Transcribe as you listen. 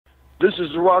This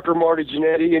is the rocker Marty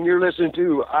Jannetty, and you're listening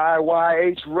to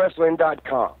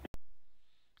IYHWrestling.com.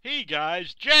 Hey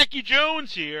guys, Jackie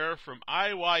Jones here from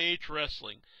IYH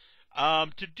Wrestling.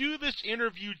 To do this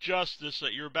interview justice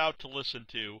that you're about to listen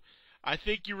to, I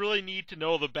think you really need to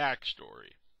know the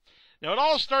backstory. Now, it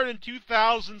all started in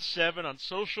 2007 on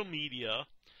social media,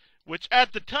 which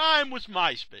at the time was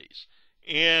MySpace.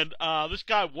 And this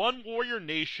guy, Warrior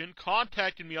Nation,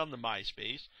 contacted me on the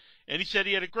MySpace, and he said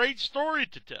he had a great story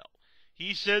to tell.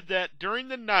 He said that during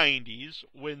the 90s,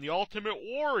 when the Ultimate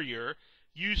Warrior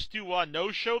used to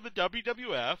no-show the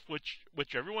WWF, which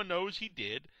everyone knows he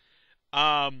did,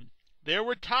 there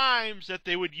were times that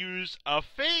they would use a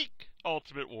fake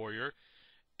Ultimate Warrior,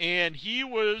 and he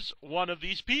was one of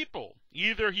these people.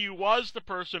 Either he was the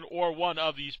person or one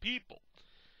of these people.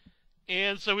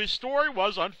 And so his story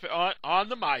was on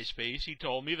the MySpace. He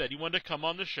told me that he wanted to come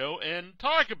on the show and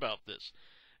talk about this.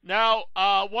 Now,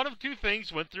 one of two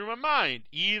things went through my mind.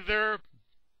 Either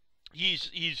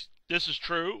this is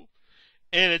true,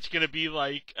 and it's going to be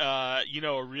like, a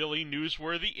really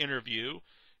newsworthy interview,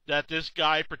 that this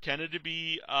guy pretended to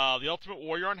be the Ultimate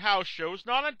Warrior on house shows,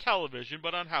 not on television,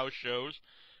 but on house shows,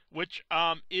 which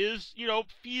is,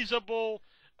 feasible.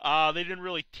 They didn't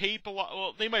really tape a lot.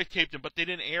 Well, they might have taped them, but they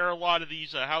didn't air a lot of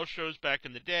these house shows back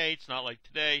in the day. It's not like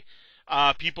today.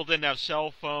 People didn't have cell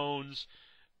phones.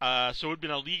 So it would have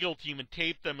been a legal team and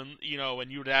tape them, and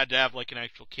and you would have to have like an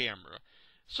actual camera.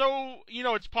 So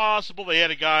it's possible they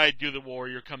had a guy do the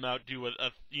Warrior, come out, do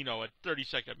a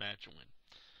 30-second match and win.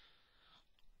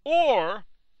 Or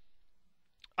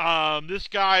this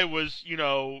guy was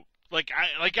like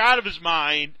out of his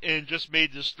mind and just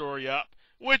made this story up,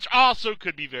 which also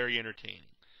could be very entertaining.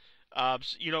 Or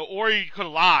he could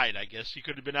have lied. I guess he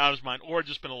could have been out of his mind, or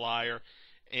just been a liar.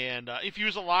 And if he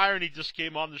was a liar and he just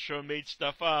came on the show and made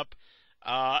stuff up,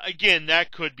 again,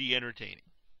 that could be entertaining.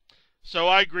 So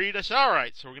I agreed. I said, all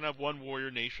right, so we're going to have one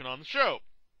Warrior Nation on the show.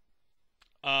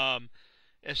 As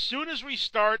soon as we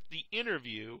start the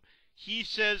interview, he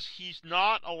says he's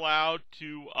not allowed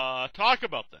to talk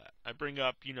about that. I bring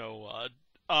up,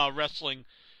 wrestling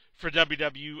for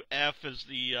WWF as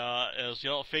the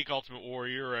fake Ultimate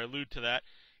Warrior. I allude to that.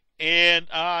 And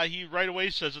he right away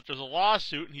says that there's a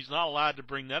lawsuit and he's not allowed to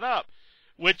bring that up.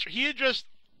 Which he had just,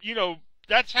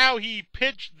 that's how he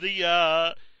pitched the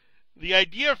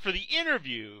idea for the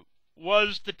interview,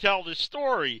 was to tell this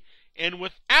story. And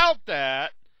without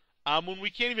that, when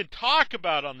we can't even talk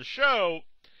about on the show,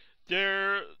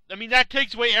 that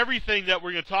takes away everything that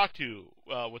we're going to talk to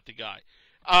with the guy.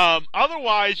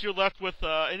 Otherwise, you're left with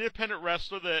an independent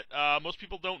wrestler that most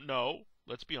people don't know.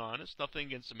 Let's be honest, nothing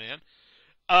against the man.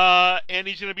 And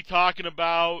he's going to be talking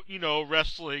about,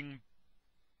 wrestling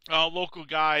local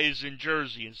guys in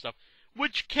Jersey and stuff,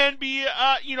 which can be,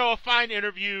 a fine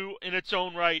interview in its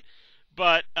own right,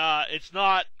 but it's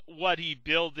not what he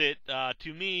billed it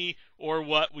to me or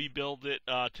what we billed it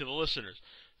to the listeners.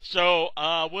 So,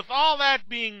 with all that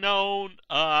being known,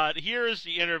 here is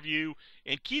the interview,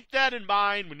 and keep that in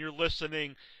mind when you're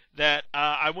listening, that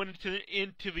I went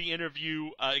into the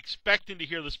interview expecting to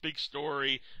hear this big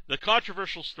story, the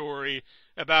controversial story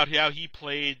about how he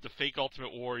played the fake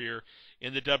Ultimate Warrior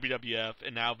in the WWF,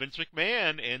 and now Vince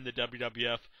McMahon and the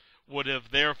WWF would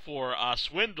have therefore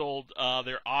swindled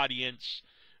their audience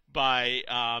by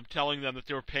telling them that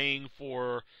they were paying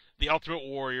for the Ultimate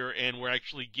Warrior and were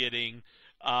actually getting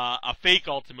a fake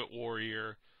Ultimate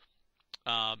Warrior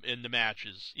in the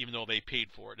matches, even though they paid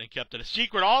for it, and kept it a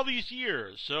secret all these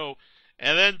years. So,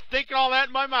 and then thinking all that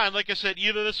in my mind, like I said,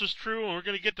 either this was true and we're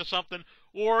going to get to something,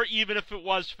 or even if it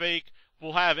was fake,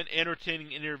 we'll have an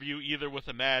entertaining interview either with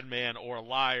a madman or a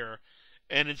liar,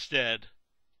 and instead,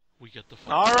 we get the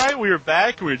fun. All right, we are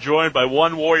back. We're joined by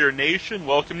One Warrior Nation.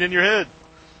 Welcome in your head.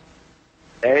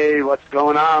 Hey, what's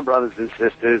going on, brothers and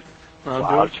sisters?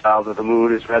 Wild Child of the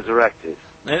Moon is resurrected.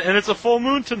 And it's a full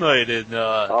moon tonight. And,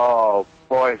 oh,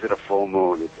 boy, is it a full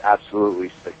moon. It's absolutely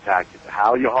spectacular.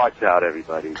 Howl your hearts out,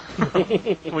 everybody.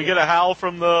 Can we get a howl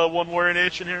from the One Warrior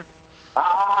Nation here?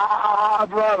 Ah,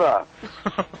 brother.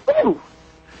 Woo.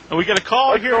 And we got a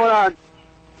call here. What's going on?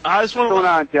 What's going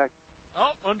on, Jack?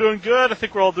 Oh, I'm doing good. I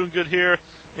think we're all doing good here.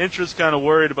 Intra's kind of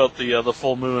worried about the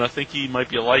full moon. I think he might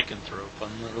be a lycanthrope.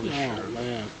 I'm not really sure.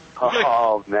 Man.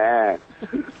 Oh, man.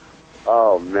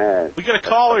 Oh, man. We got a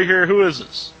caller here. Who is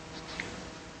this?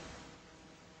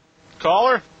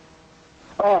 Caller?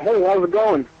 Oh, hey, how's it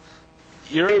going?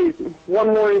 Hey,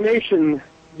 One Warrior Nation.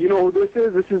 You know who this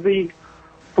is? This is the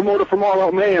promoter from All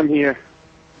Out Mayhem here.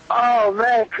 Oh,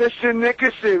 man, Christian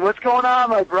Nickerson. What's going on,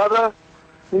 my brother?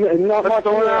 Not what's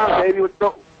going on, baby?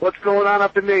 What's going on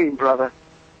up in Maine, brother?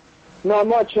 Not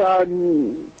much.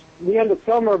 the end of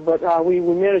summer, but we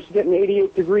managed to get an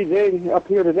 88-degree day up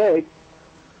here today.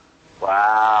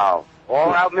 Wow.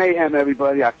 All Out Mayhem,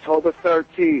 everybody, October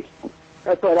 13th.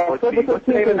 That's right, October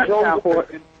 13th in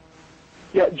Jonesport.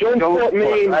 Yeah, Jonesport,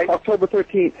 Maine, right? October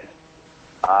 13th.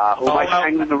 Who am I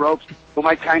tangling the ropes? Who am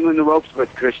I tangling the ropes with,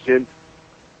 Christian?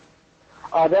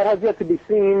 That has yet to be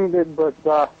seen, but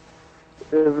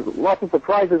there's lots of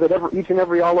surprises at each and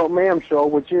every All Out Mayhem show,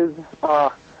 which is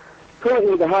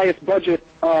currently the highest budget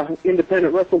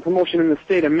independent wrestling promotion in the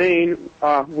state of Maine.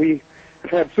 We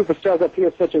have had superstars up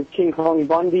here such as King Kong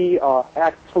Bundy,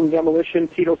 Axe from Demolition,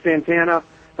 Tito Santana,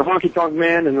 the Honky Tonk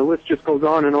Man, and the list just goes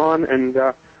on. And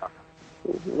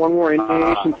One Warrior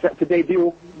Nation set to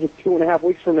debut just 2.5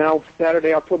 weeks from now,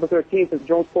 Saturday, October 13th, at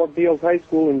Jonesport Beals High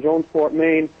School in Jonesport,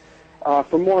 Maine.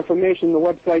 For more information, the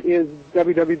website is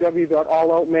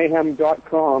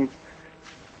www.alloutmayhem.com.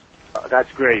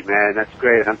 That's great, man. That's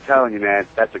great. I'm telling you, man,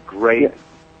 that's a great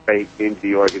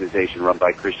indie organization run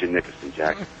by Christian Nickerson,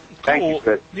 Jack. Thank you,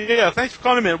 Chris. Yeah, thanks for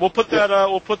calling in. We'll put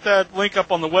that link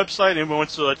up on the website. Anyone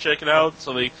wants to check it out,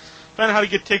 so they find out how to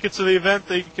get tickets to the event.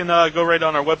 They can go right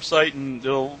on our website, and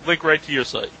it'll link right to your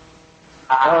site.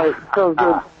 All right, sounds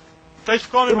good. Thanks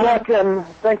for calling in. Good luck, and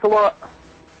thanks a lot.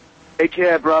 Take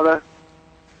care, brother.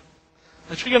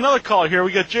 Let's get another caller here.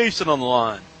 We got Jason on the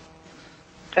line.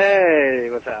 Hey,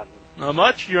 what's happening? Not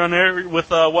much. You're on there with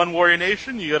One Warrior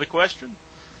Nation. You got a question?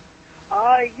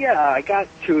 Yeah, I got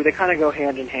two. They kind of go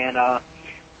hand in hand. I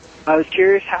was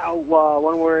curious how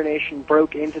One Warrior Nation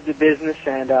broke into the business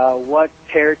and what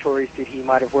territories did he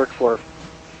might have worked for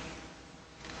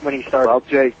when he started. Well,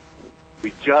 Jay, I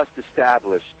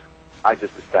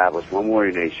just established One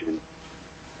Warrior Nation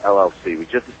LLC. We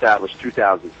just established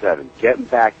 2007. Getting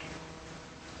back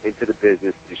into the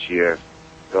business this year,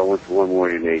 going to One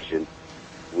Warrior Nation.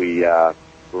 We're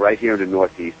right here in the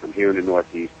Northeast. I'm here in the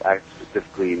Northeast,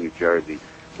 specifically in New Jersey,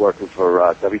 working for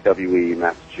WWE in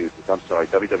Massachusetts.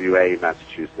 WWA in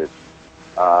Massachusetts.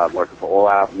 Working for All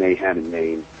Out Mayhem in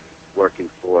Maine. Working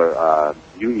for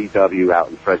UEW out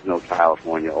in Fresno,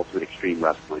 California, Ultimate Extreme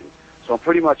Wrestling. So I'm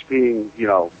pretty much being,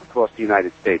 across the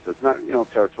United States. So it's not,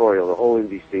 territorial. The whole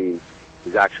indie scene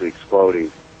is actually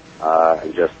exploding.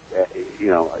 And just,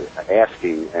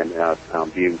 asking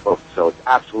and being booked. So it's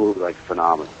absolutely,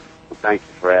 phenomenal. So thank you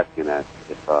for asking that.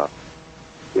 If, I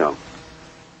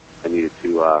needed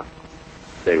to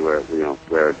say where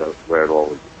it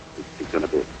all is going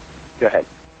to be. Go ahead.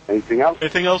 Anything else?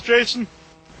 Anything else, Jason?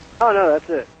 Oh, no, that's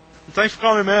it. Thanks for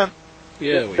calling, man.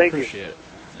 Yeah, we appreciate it.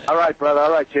 Yeah. All right, brother.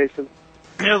 All right, Jason.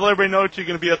 Yeah, let everybody know that you're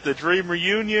going to be at the Dream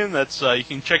Reunion. That's you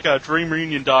can check out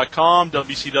dreamreunion.com,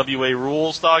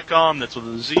 WCWArules.com. That's with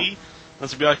a Z.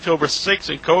 That's going to be October 6th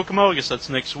in Kokomo. I guess that's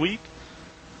next week.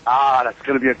 That's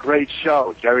going to be a great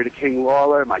show. Jerry the King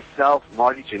Lawler, myself,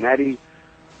 Marty Jannetty,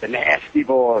 the Nasty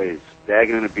Boys. They're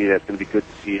going to be there. It's going to be good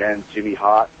to see them. Jimmy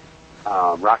Hart,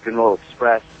 Rock and Roll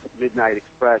Express, Midnight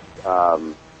Express,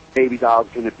 Baby Doll's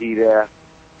going to be there.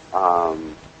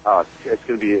 It's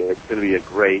going to be a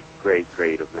great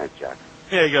event, Jack.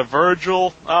 Yeah, you got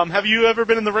Virgil. Have you ever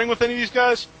been in the ring with any of these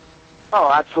guys?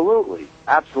 Oh, absolutely.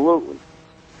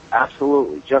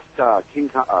 Just King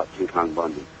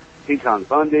Kong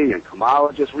Bundy and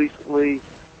Kamala just recently.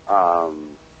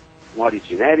 Marty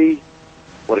Jannetty.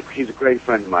 He's a great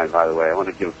friend of mine, by the way. I want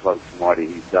to give a plug to Marty.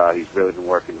 He's really been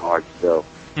working hard still.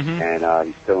 Mm-hmm. And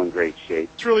he's still in great shape.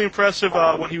 It's really impressive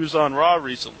when he was on Raw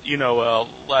recently,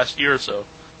 last year or so.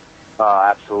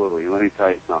 Absolutely. Let me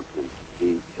tell you something.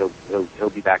 He'll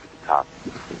be back at the top.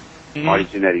 Mm-hmm. Marty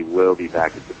Jannetty will be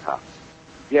back at the top.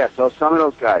 Yeah, so some of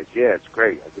those guys, yeah, it's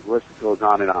great. The list goes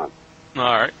on and on. All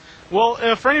right. Well,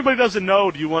 for anybody who doesn't know,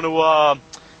 do you want to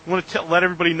let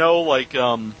everybody know, you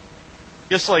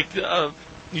say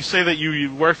that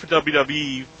you work for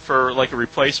WWE for, a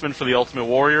replacement for the Ultimate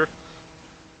Warrior?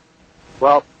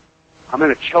 Well, I'm in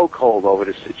a chokehold over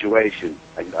this situation.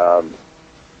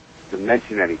 To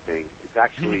mention anything, it's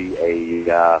actually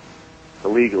a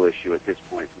legal issue at this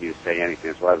point for me to say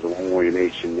anything. That's why the One Warrior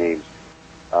Nation names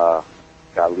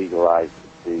got legalized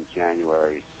in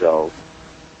January. So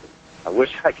I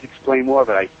wish I could explain more,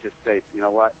 but I just say, you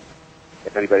know what?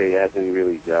 If anybody has any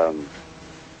really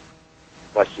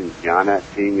questions beyond that,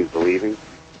 seeing is believing,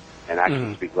 and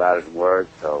actions speak louder than words.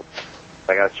 So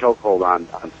I got a chokehold on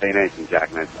saying anything,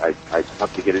 Jack, and I'd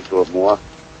love to get into it more,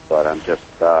 but I'm just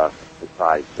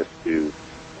advised just to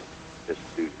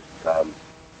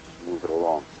move it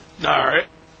along. All right.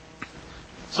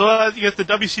 So you get the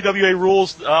WCWA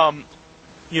rules,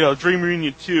 Dream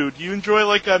Reunion 2. Do you enjoy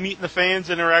meeting the fans,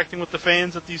 interacting with the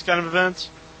fans at these kind of events?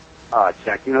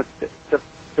 Jack,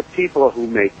 the people who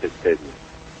make this business.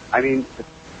 I mean,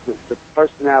 the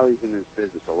personalities in this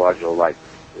business are larger than life,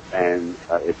 and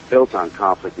it's built on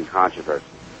conflict and controversy.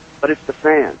 But it's the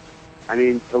fans. I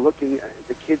mean, to looking at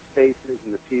the kids' faces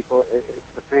and the people,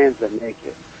 it's the fans that make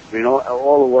it. I mean,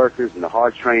 all the workers and the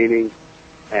hard training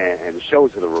and the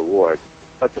shows are the reward.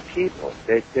 But the people,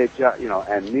 they're just,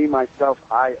 and me, myself,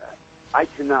 I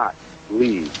cannot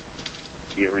leave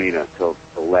the arena till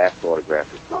the last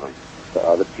autograph is signed. The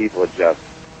other people are just,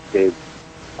 it's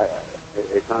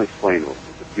unexplainable.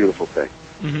 It's a beautiful thing.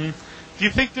 Mm-hmm. Do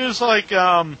you think there's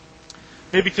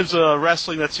maybe because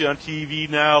wrestling that's on TV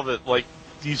now that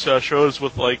these shows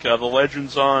with the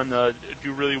legends on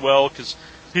do really well because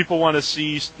people want to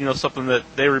see something that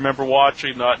they remember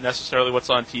watching, not necessarily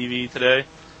what's on TV today?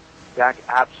 Jack,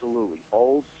 absolutely.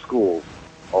 Old school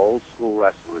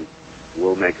wrestling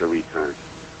will make a return.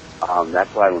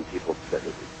 That's why when people say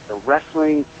the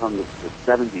wrestling from the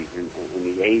 70s and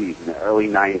the 80s and the early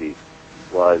 90s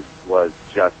was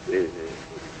just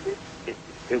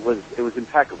it was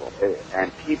impeccable,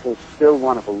 and people still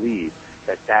want to believe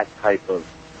that type of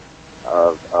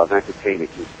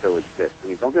entertainment can still exist. I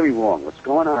mean, don't get me wrong. What's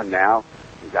going on now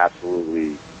is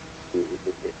absolutely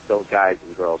those guys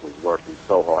and girls was working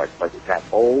so hard, but that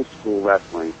old school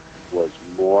wrestling was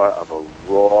more of a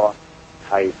raw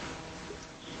type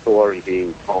story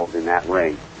being told in that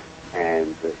ring,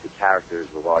 and the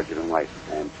characters were larger than life,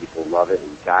 and people love it.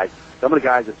 And some of the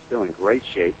guys are still in great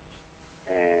shape,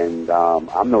 and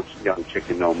I'm no young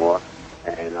chicken no more.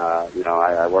 And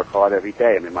I work hard every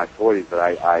day. I'm in my 40s, but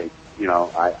I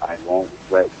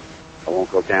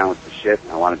won't go down with the shit.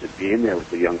 And I want to just be in there with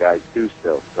the young guys too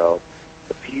still. So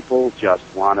the people just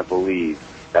want to believe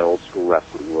that old school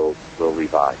wrestling will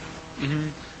revive. Mm-hmm.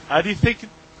 How do you think? Do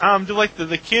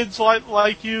the kids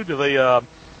like you? Do they?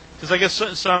 Because I guess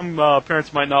some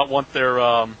parents might not want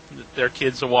their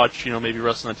kids to watch, maybe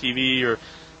wrestling on TV or,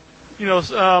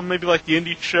 maybe like the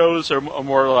indie shows are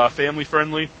more family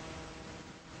friendly.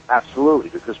 Absolutely,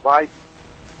 because why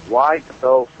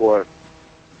go for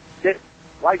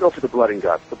the blood and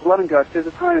guts? The blood and guts, there's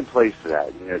a time and place for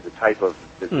that. There's a type of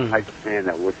fan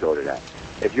that would go to that.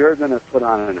 If you're going to put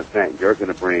on an event, you're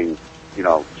going to bring,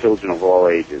 children of all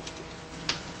ages.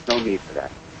 No need for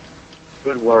that.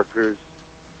 Good workers,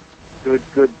 good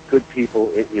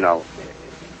people,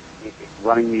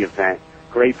 running the event,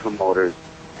 great promoters,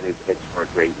 and it's for a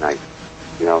great night.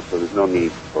 So there's no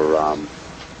need for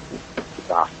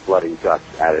blood and guts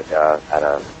at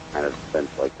an event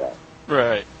like that.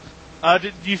 Right.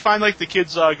 Do you find the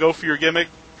kids go for your gimmick?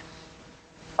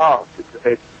 Oh,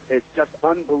 it's just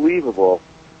unbelievable.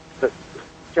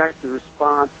 Jack, the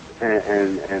response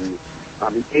and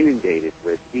I'm inundated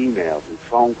with emails and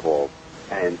phone calls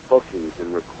and bookings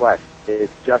and requests.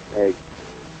 It's just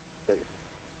the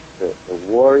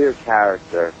Warrior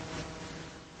character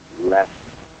left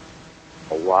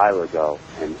a while ago,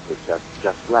 and it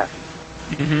just left.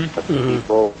 Mm-hmm. But the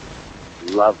people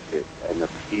loved it, and the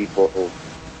people,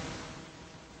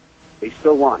 they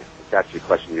still want it. If that's your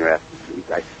question you're asking.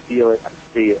 I feel it. I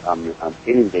see it. I'm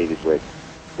inundated with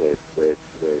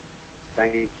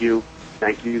thank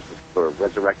yous for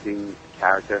resurrecting the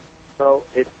character. So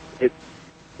it's an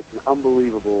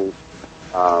unbelievable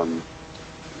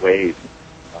wave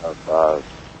of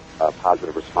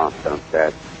positive response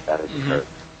that has occurred.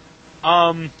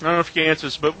 I don't know if you can answer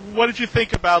this, but what did you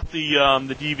think about the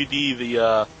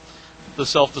DVD, the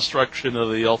self-destruction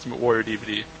of the Ultimate Warrior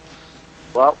DVD?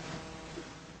 Well,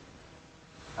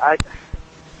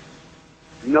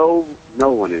 no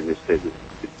one in this business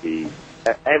should be.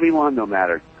 Everyone, no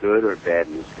matter good or bad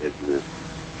in this business,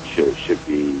 should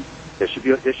be. There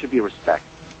should be respect.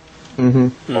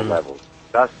 Mm-hmm. All levels,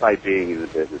 just by being in the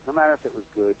business, no matter if it was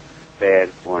good,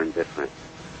 bad, or indifferent.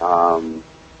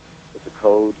 It's a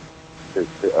code.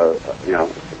 It's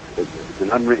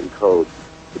an unwritten code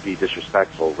to be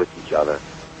disrespectful with each other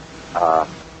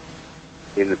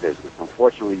in the business.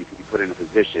 Unfortunately, you can be put in a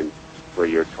position where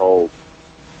you're told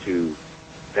to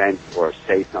vent or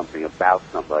say something about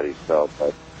somebody.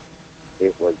 But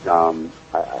it was.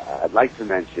 I'd like to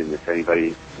mention, if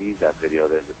anybody sees that video,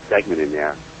 there's a segment in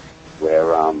there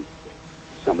where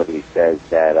somebody says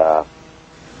that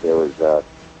there was the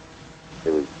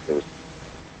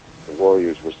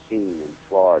Warriors were seen in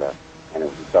Florida, and it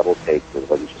was a double take. It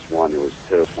wasn't just one; there was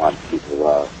two. One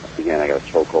people. Again, I got a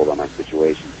chokehold on my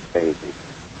situation to say anything,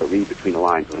 but read between the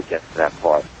lines when it gets to that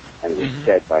part, and it was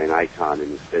said by an icon in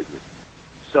this business.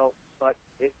 So, but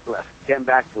getting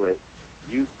back to it,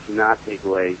 you cannot take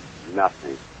away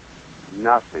nothing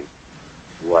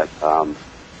what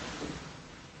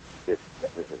this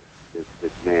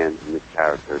man and this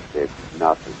character did.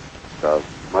 Nothing. So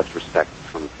much respect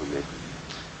coming from me.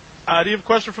 Do you have a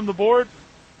question from the board?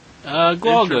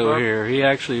 Gualgo here. He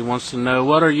actually wants to know,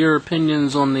 what are your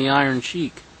opinions on the Iron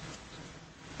Sheik?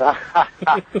 Well,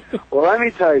 let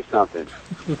me tell you something.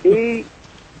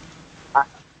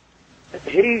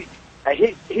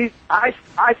 I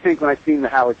think when I seen the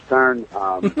Howard Stern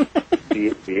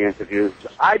the interviews,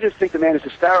 I just think the man is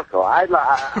hysterical. I'd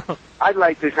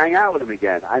like to hang out with him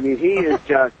again. I mean, he is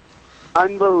just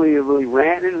unbelievably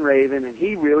ranting and raving, and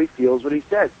he really feels what he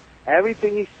says.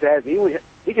 Everything he says,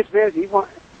 he gets mad. He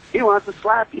wants to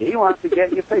slap you. He wants to get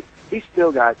in your face. He's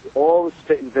still got all the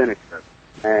spit and vinegar.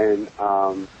 And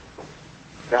God,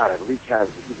 I believe he's got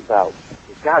to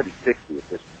be 60 at this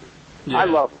point. Yeah. I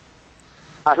love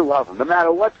him. No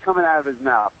matter what's coming out of his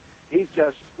mouth, he's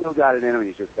just still got it in him, and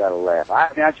he's just got to laugh. I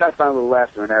try to find a little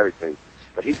laughter and everything,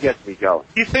 but he gets me going.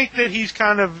 You think that he's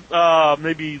kind of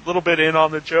maybe a little bit in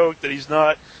on the joke, that he's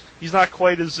not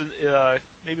quite as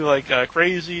maybe like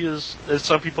crazy as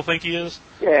some people think he is?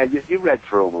 Yeah, you read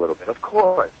through him a little bit. Of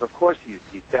course,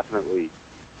 he's definitely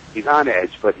on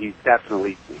edge, but he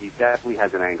definitely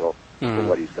has an angle for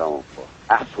what he's going for.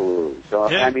 Absolutely. So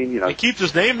yeah, I mean, he keeps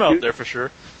his name out there for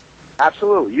sure.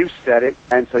 Absolutely, you said it,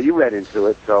 and so you read into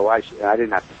it. So I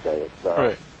didn't have to say it. So.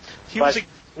 Right.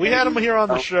 We had him here on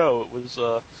the show. It was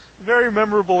a very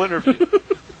memorable interview.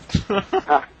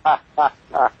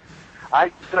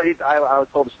 I was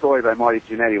told a story by Marty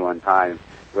Jannetty one time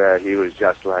where he was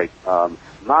just like,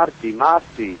 Marty, the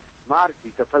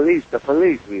police,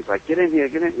 and he's like, get in here,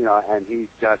 and he's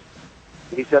just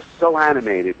so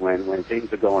animated when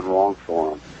things are going wrong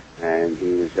for him, and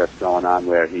he was just going on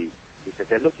where he said,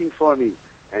 they're looking for me,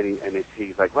 and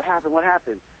he's like, what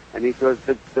happened? And he goes,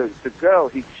 the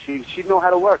girl, she know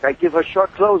how to work. I give her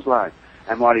short clothesline.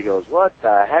 And Marty goes, what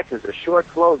the heck is a short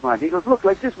clothesline? He goes, look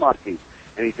like this, Marty.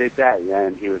 And he did that,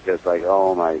 and he was just like,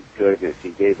 oh my goodness,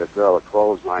 he gave the girl a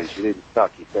clothesline. She didn't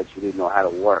suck. He said she didn't know how to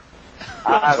work.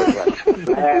 I was like,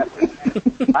 and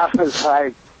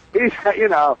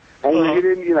he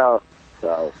didn't,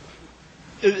 so.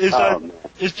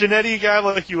 Is Jannetty a guy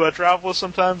like you travel with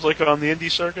sometimes, like on the Indy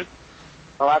circuit?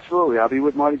 Oh, absolutely. I'll be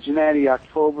with Marty Jannetty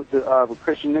October with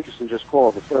Christian Nicholson just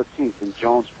called the 13th in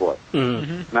Jonesport.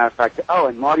 Mm-hmm. Matter of fact,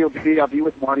 and Marty I'll be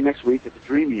with Marty next week at the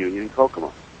Dream Reunion in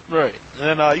Kokomo. Right.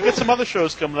 And you got some other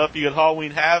shows coming up. You got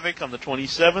Halloween Havoc on the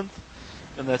 27th,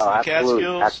 and that's in the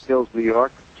Catskills. Catskills, New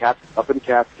York. Up in the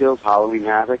Catskills, Halloween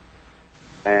Havoc.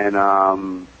 And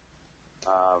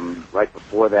right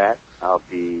before that, I'll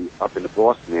be up in the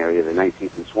Boston area, the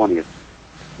 19th and 20th,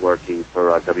 working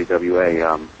for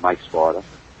WWA, Mike Sparta.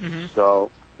 Mm-hmm.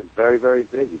 So it's very, very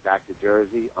busy. Back to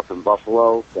Jersey, up in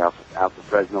Buffalo, out to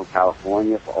Fresno,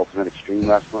 California for Ultimate Extreme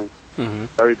Wrestling. Mm-hmm.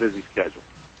 Very busy schedule.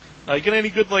 You get any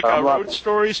good road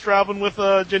stories traveling with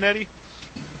Jannetty?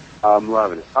 I'm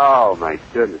loving it. Oh my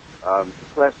goodness!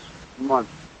 Last month,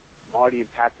 Marty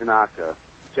and Pat Tanaka,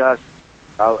 just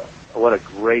what a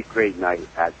great night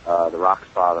at the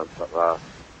Rockstar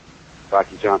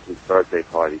Rocky Johnson's birthday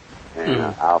party, and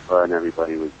Alpha and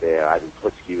everybody was there. Ivan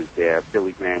Plitsky was there.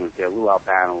 Billy Graham was there. Lou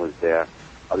Albano was there.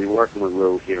 I'll be working with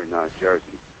Lou here in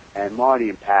Jersey, and Marty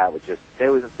and Pat were they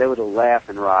were the laugh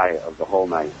and riot of the whole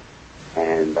night.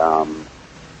 And it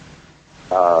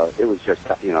was just,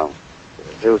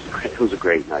 it was a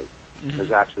great night. Mm-hmm. It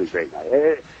was actually a great night.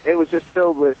 It was just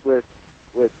filled with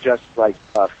just like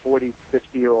 40,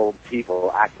 50-year-old people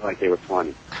acting like they were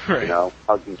 20. Right.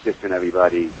 Hugging, kissing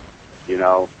everybody.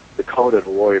 Dakota, the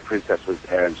Warrior Princess, was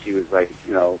there, and she was like,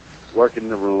 working in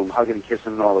the room, hugging and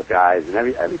kissing all the guys, and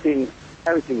everything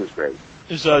was great.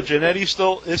 Is Jannetty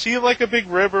still? Is he like a big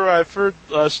ribber? I've heard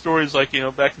stories like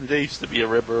back in the day he used to be a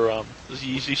ribber. Does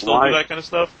he still do that kind of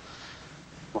stuff?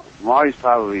 Marty's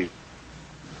the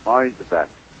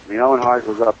best. I mean, Owen Hart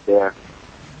was up there,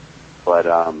 but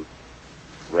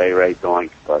Ray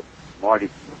Doink, but Marty's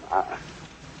up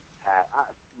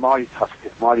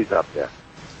there.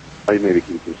 Marty maybe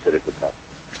can be considered the best.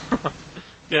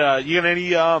 Yeah, you got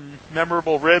any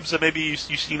memorable ribs that maybe you've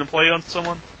seen him play on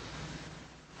someone?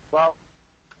 Well.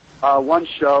 One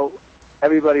show,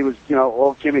 everybody was,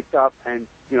 all gimmicked up and,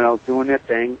 doing their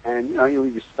thing, and, you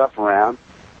leave your stuff around.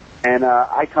 And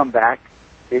I come back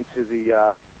into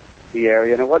the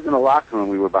area, and it wasn't a locker room.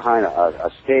 We were behind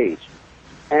a stage.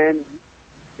 And,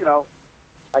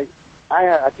 I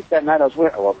think that night I was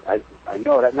wearing, I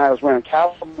know that night I was wearing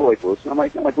cowboy boots, and I'm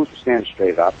like, my boots were standing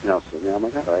straight up, so I'm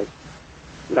like, all right.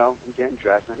 I'm getting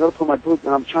dressed, and I go to put my boot,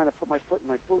 and I'm trying to put my foot in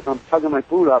my boot, and I'm tugging my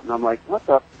boot up, and I'm like, what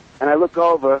the? And I look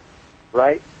over,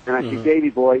 right, and I see Davey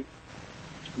Boy,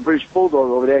 British Bulldog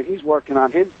over there. He's working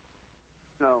on his,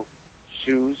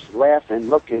 shoes, laughing,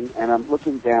 looking, and I'm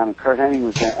looking down, and Kurt Hennig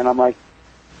was there, and I'm like,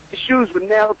 his shoes were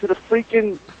nailed to the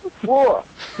freaking floor.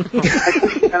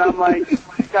 And I'm like, you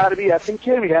gotta be effing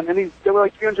kidding me. And then they were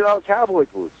like $300 cowboy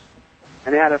boots.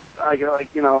 And they had a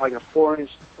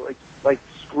 4-inch, like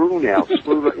screw nail,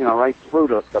 right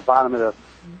through the bottom of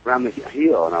around the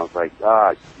heel. And I was like,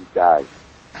 you guys.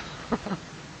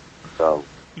 So.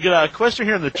 You got a question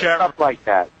here in the chat room. Stuff like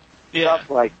that. Yeah. Stuff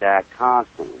like that,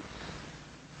 constantly.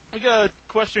 We got a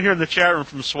question here in the chat room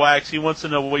from Swags. He wants to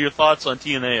know what your thoughts on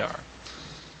TNA are.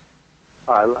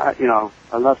 I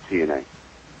love TNA.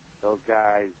 Those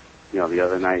guys, the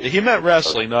other night. He meant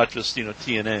wrestling, not just,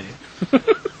 TNA.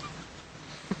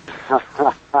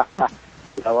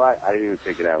 You know what? I didn't even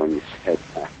think of that when you said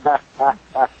that.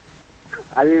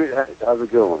 That was a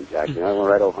good one, Jack. That went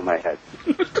right over my head.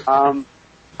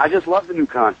 I just love the new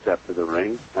concept of the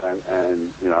ring,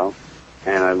 and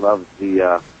I love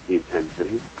the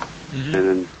intensity,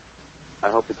 and I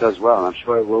hope it does well, and I'm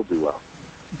sure it will do well.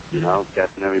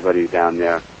 Getting everybody down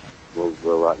there will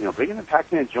bringing in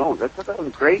Pac-Man Jones. I thought that was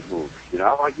a great move.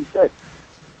 Like you said,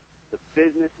 the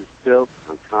business is built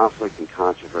on conflict and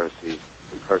controversy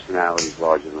and personalities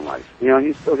larger than life.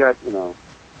 You still got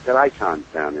icons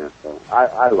down there, so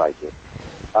I like it.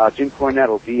 Jim Cornette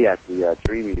will be at the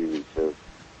Dream Reunion too.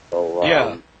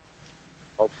 So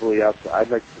hopefully I'd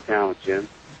like to sit down with Jim.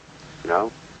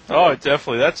 Oh,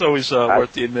 definitely. That's always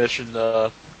worth the admission.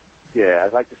 Yeah,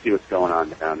 I'd like to see what's going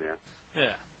on down there.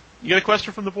 Yeah. You got a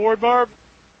question from the board, Barb?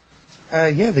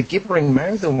 Yeah, the gibbering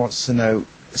mouther wants to know,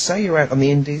 say you're out on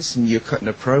the indies and you're cutting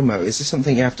a promo, is this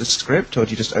something you have to script, or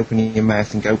do you just open your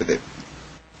mouth and go with it?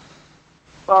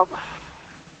 Well,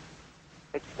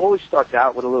 it always starts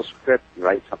out with a little script. You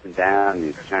write something down, and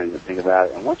you're trying to think about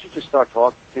it, and once you just start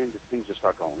talking, things just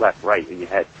start going left, right, in your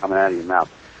head, coming out of your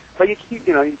mouth. But you keep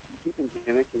in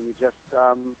gimmick, and you just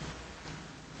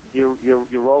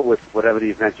you roll with whatever the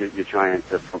event you're trying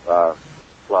to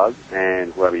plug,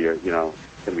 and whoever you're going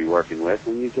to be working with,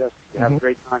 and you have a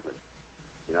great time with it.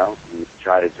 You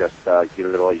try to just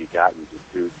give it all you got and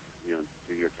just do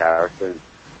your character.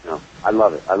 And, I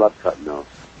love it. I love cutting those.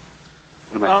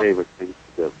 One of my favorite things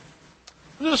to do.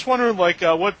 I'm just wondering,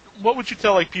 what would you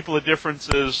tell people the difference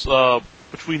is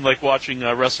between watching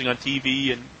wrestling on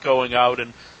TV and going out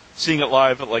and seeing it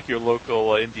live at your local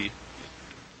indie?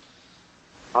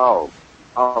 Oh,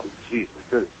 geez, my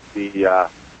goodness. The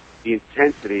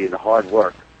intensity and the hard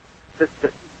work,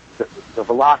 the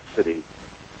velocity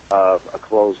of a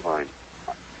clothesline,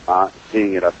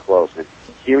 seeing it up close and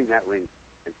hearing that ring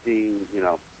and seeing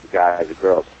the guys, the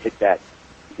girls hit that,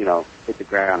 hit the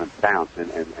ground and bounce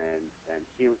and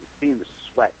seeing the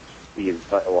sweat being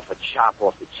off a chop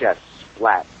off the chest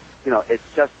splat. It's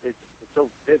so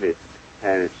vivid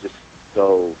and it's just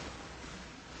so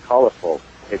colorful.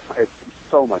 It's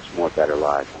so much more better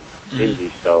live.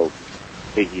 Indie show,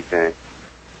 big event,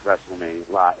 WrestleMania,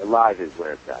 live is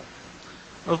where it's at.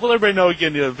 Well, let everybody know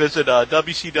again, visit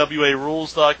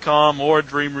WCWARules.com or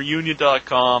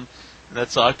DreamReunion.com. And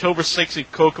that's October 6th in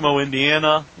Kokomo,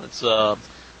 Indiana. That's going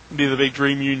to be the big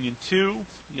Dream Reunion 2.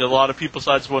 You got a lot of people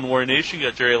besides One Warrior Nation. You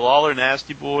got Jerry Lawler,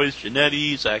 Nasty Boys,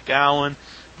 Jannetty, Zach Allen,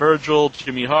 Virgil,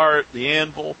 Jimmy Hart, The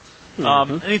Anvil.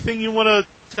 Anything you want to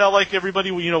tell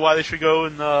everybody why they should go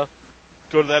and go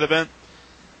to that event?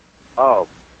 Oh,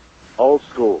 old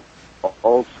school,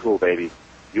 baby.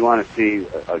 You want to see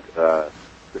a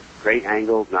great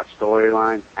angles, not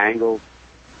storylines, angles,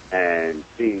 and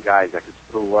seeing guys that can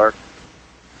still work,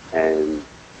 and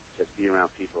just be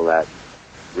around people that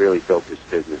really built this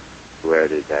business to where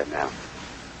it is at now.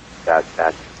 That's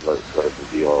what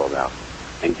it's all about,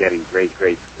 and getting great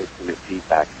intimate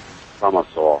feedback from us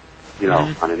all.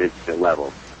 On an instant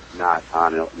level, not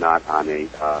on a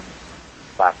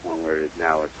platform where it is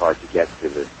now. It's hard to get to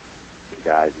the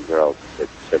guys and girls.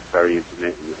 It's very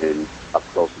intimate and up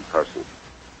close and personal.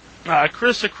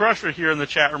 Chris the Crusher here in the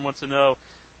chat room wants to know,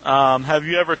 have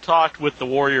you ever talked with the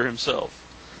Warrior himself?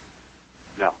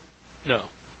 No. No.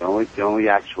 The only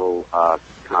actual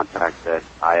contact that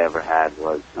I ever had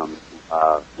was some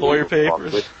lawyer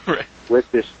papers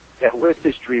with this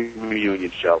Dream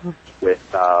Reunion show with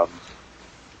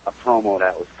a promo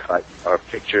that was cut or a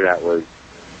picture that was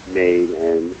made,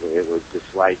 and it was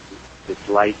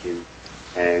disliking,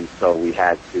 and so we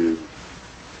had to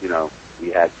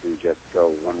just go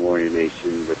One Warrior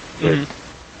Nation with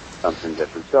something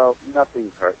different. So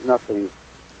nothing,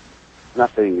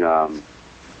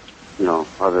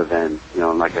 other than,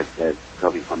 like I said,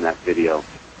 probably from that video,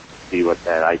 see what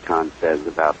that icon says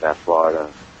about that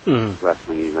Florida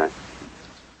wrestling event.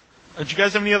 Did you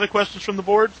guys have any other questions from the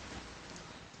board?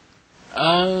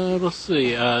 Let's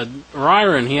see.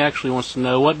 Ryron, he actually wants to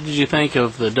know, what did you think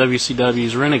of the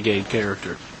WCW's Renegade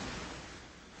character?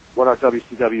 What are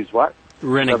WCW's what?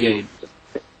 Renegade.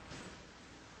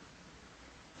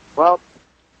 Well,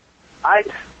 I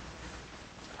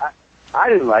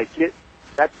didn't like it.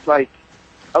 That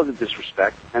was a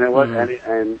disrespect, and it was,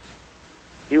 and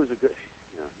he was a good,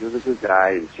 he was a good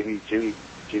guy, and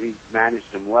Jimmy managed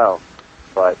him well,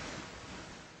 but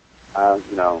I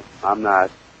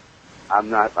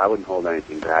wouldn't hold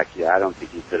anything back. Yeah, I don't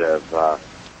think he could have,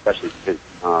 especially his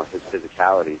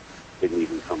physicality didn't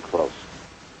even come close.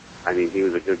 I mean, he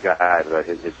was a good guy, but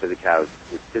his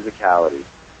physicality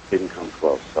didn't come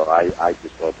close. So I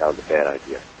just thought that was a bad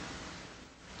idea.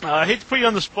 I hate to put you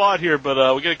on the spot here,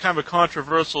 but we get a kind of a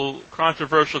controversial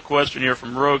question here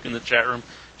from Rogue in the chat room.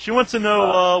 She wants to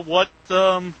know what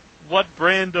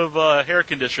brand of hair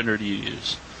conditioner do you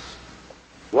use?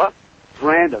 What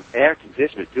brand of air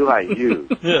conditioner do I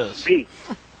use? Yes. Me.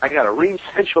 I got a Ring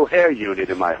Central hair unit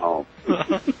in my home.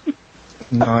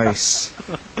 Nice.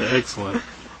 Excellent.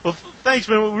 Well, thanks,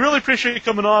 man. We really appreciate you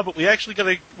coming on, but we actually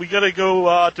gotta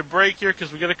go to break here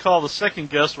because we gotta call the second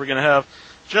guest. We're gonna have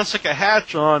Jessica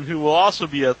Hatch on, who will also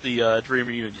be at the Dream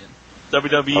Reunion,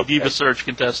 WWE Diva Search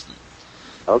contestant.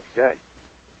 Okay.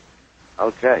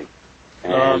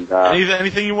 And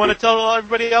anything you want to tell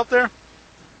everybody out there?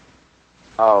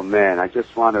 Oh man, I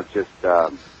just want to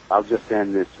I'll just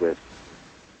end this with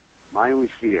my only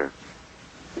fear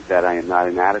is that I am not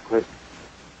inadequate,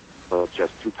 but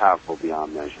just too powerful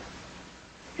beyond measure.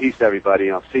 Peace,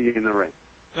 everybody. I'll see you in the ring.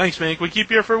 Thanks, man. Can we keep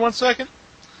you here for 1 second?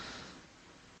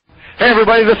 Hey,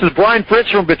 everybody, this is Brian Fritz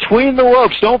from Between the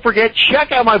Ropes. Don't forget,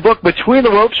 check out my book, Between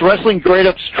the Ropes, Wrestling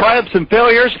Great-Ups, Triumphs, and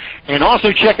Failures, and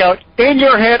also check out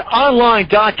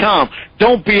InYourHeadOnline.com.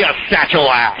 Don't be a satchel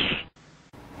ass.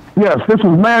 Yes, this is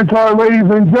Mantar,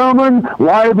 ladies and gentlemen,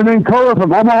 live and in color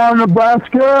from Omaha,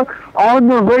 Nebraska, on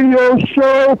the radio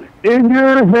show In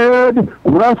Your Head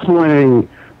Wrestling.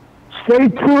 Stay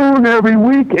tuned every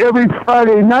week, every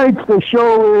Friday night. The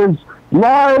show is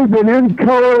live and in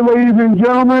color, ladies and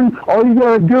gentlemen. All you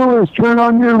got to do is turn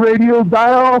on your radio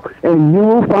dial, and you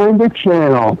will find the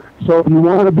channel. So if you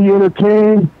want to be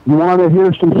entertained, you want to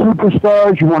hear some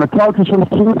superstars, you want to talk to some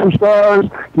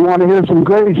superstars, you want to hear some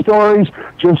great stories,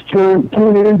 just tune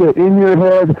in to In Your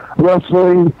Head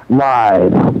Wrestling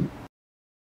Live.